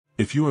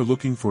If you are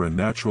looking for a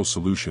natural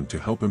solution to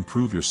help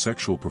improve your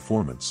sexual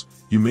performance,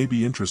 you may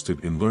be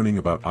interested in learning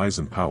about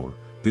Aizen Power.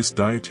 This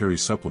dietary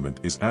supplement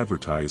is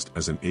advertised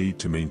as an aid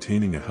to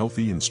maintaining a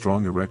healthy and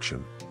strong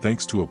erection,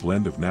 thanks to a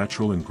blend of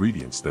natural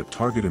ingredients that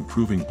target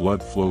improving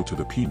blood flow to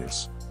the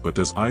penis. But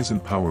does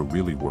Aizen Power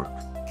really work?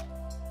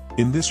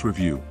 In this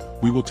review,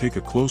 we will take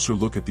a closer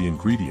look at the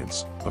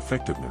ingredients,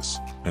 effectiveness,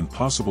 and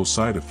possible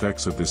side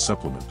effects of this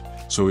supplement.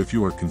 So if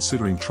you are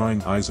considering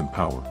trying Aizen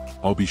Power,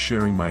 I'll be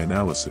sharing my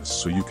analysis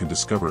so you can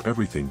discover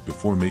everything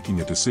before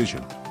making a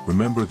decision.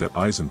 Remember that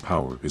Aizen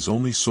Power is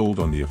only sold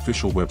on the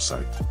official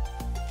website.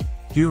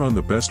 Here on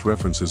the Best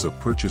References of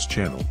Purchase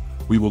channel,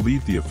 we will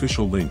leave the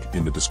official link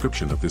in the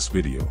description of this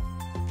video.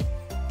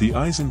 The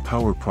Aizen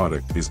Power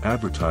product is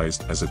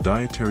advertised as a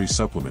dietary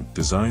supplement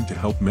designed to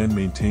help men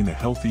maintain a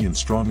healthy and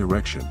strong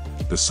erection.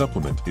 The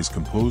supplement is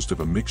composed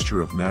of a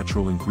mixture of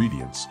natural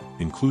ingredients,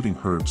 including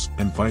herbs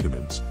and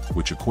vitamins,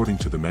 which according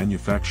to the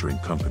manufacturing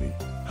company,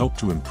 help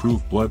to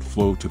improve blood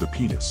flow to the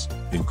penis,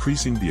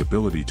 increasing the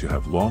ability to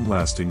have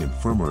long-lasting and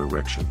firmer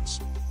erections.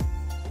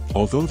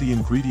 Although the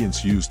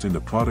ingredients used in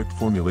the product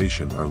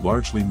formulation are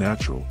largely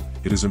natural,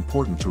 it is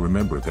important to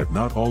remember that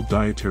not all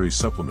dietary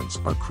supplements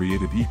are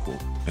created equal,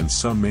 and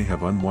some may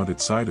have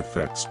unwanted side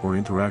effects or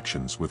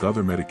interactions with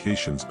other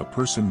medications a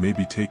person may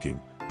be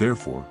taking.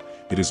 Therefore,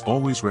 it is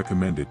always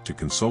recommended to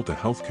consult a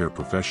healthcare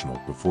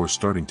professional before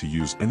starting to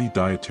use any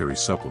dietary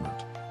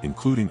supplement,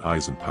 including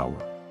Aizen Power.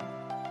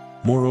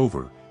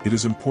 Moreover, it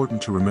is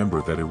important to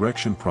remember that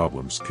erection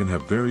problems can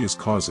have various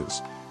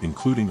causes,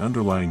 including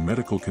underlying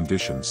medical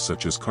conditions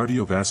such as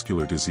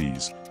cardiovascular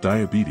disease,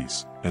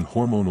 diabetes, and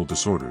hormonal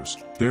disorders.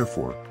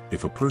 Therefore,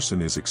 if a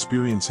person is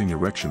experiencing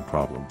erection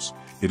problems,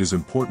 it is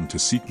important to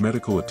seek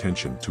medical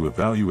attention to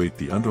evaluate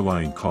the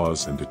underlying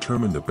cause and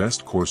determine the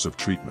best course of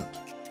treatment.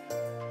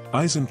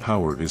 Aizen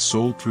Power is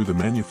sold through the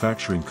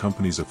manufacturing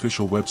company's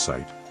official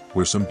website,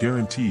 where some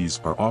guarantees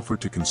are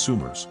offered to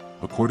consumers.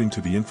 According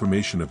to the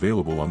information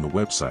available on the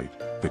website,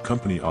 the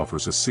company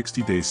offers a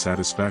 60-day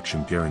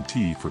satisfaction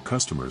guarantee for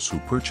customers who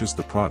purchase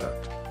the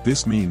product.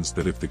 This means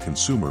that if the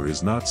consumer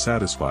is not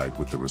satisfied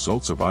with the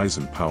results of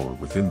Aizen Power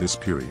within this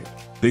period,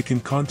 they can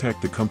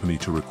contact the company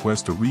to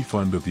request a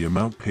refund of the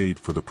amount paid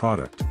for the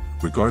product.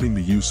 Regarding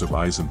the use of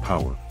Aizen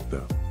Power,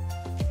 the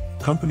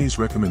company's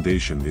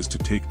recommendation is to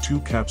take 2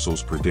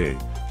 capsules per day,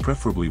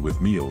 preferably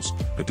with meals.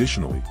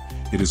 Additionally,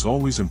 it is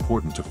always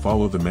important to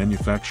follow the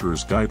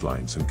manufacturer's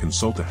guidelines and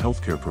consult a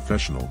healthcare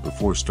professional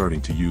before starting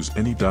to use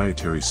any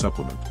dietary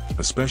supplement,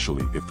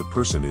 especially if the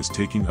person is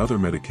taking other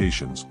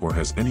medications or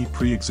has any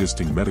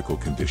pre-existing medical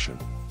condition.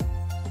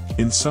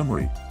 In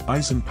summary,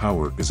 Aizen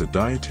Power is a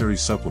dietary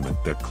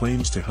supplement that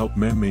claims to help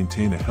men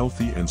maintain a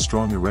healthy and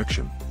strong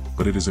erection,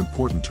 but it is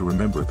important to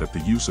remember that the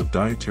use of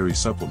dietary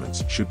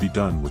supplements should be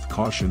done with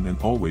caution and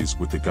always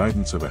with the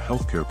guidance of a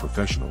healthcare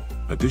professional.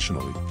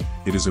 Additionally,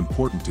 it is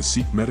important to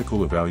seek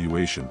medical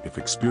evaluation if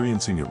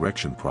experiencing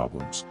erection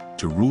problems,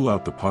 to rule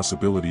out the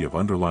possibility of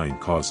underlying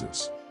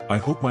causes. I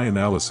hope my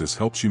analysis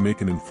helps you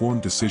make an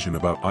informed decision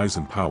about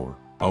Aizen Power.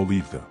 I'll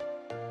leave the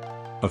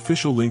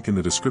official link in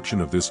the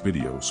description of this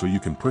video so you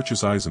can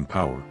purchase Aizen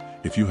Power.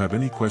 If you have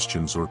any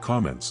questions or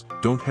comments,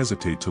 don't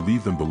hesitate to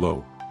leave them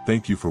below.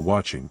 Thank you for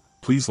watching.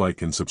 Please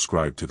like and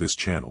subscribe to this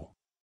channel.